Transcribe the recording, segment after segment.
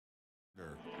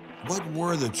What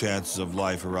were the chances of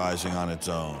life arising on its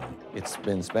own? It's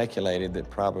been speculated that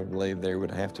probably there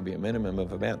would have to be a minimum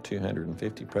of about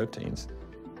 250 proteins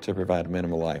to provide a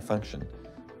minimal life function.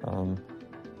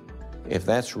 If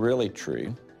that's really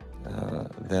true,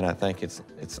 then I think it's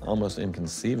almost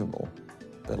inconceivable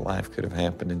that life could have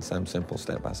happened in some simple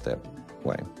step-by-step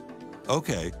way.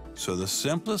 Okay, so the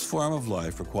simplest form of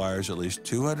life requires at least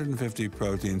 250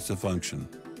 proteins to function.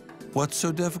 What's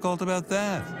so difficult about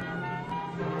that?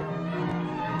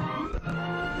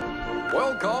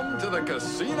 Welcome to the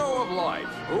Casino of Life.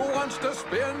 Who wants to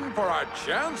spin for a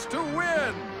chance to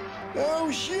win? Oh,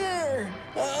 sure.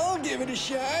 I'll give it a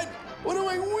shot. What do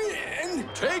I win?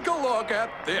 Take a look at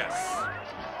this.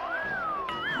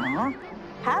 Huh?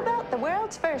 How about the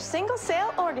world's first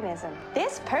single-cell organism?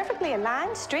 This perfectly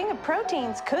aligned string of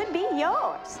proteins could be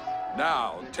yours.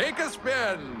 Now, take a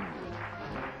spin.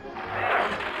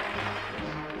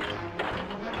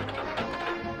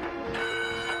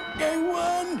 I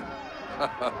won.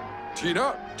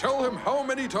 Tina, tell him how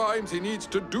many times he needs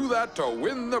to do that to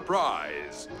win the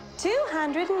prize.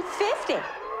 250.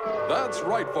 That's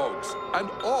right, folks,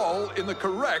 and all in the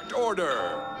correct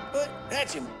order. But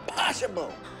that's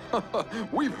impossible.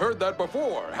 We've heard that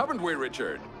before, haven't we,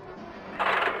 Richard?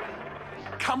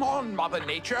 Come on, Mother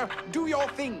Nature, do your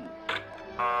thing.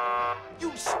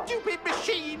 You stupid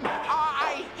machine!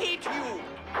 I hate you!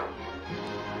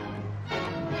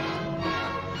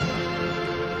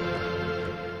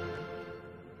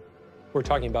 We're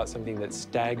talking about something that's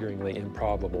staggeringly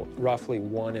improbable, roughly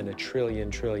 1 in a trillion.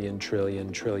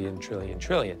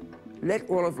 Let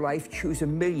all of life choose a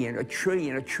million, a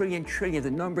trillion. The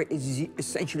number is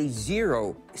essentially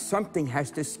zero. Something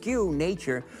has to skew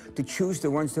nature to choose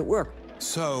the ones that work.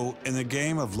 So, in the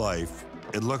game of life,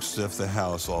 it looks as if the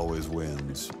house always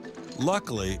wins.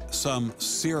 Luckily, some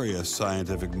serious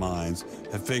scientific minds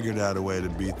have figured out a way to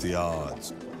beat the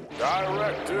odds.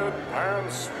 Directed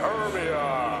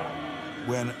panspermia.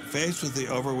 When faced with the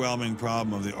overwhelming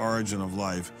problem of the origin of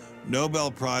life, Nobel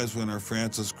Prize winner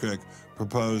Francis Crick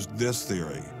proposed this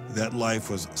theory, that life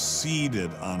was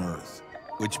seeded on Earth,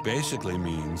 which basically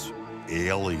means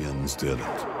aliens did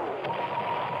it.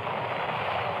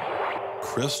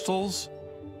 Crystals?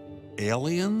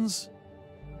 Aliens?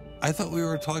 I thought we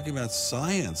were talking about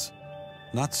science,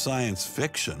 not science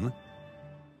fiction.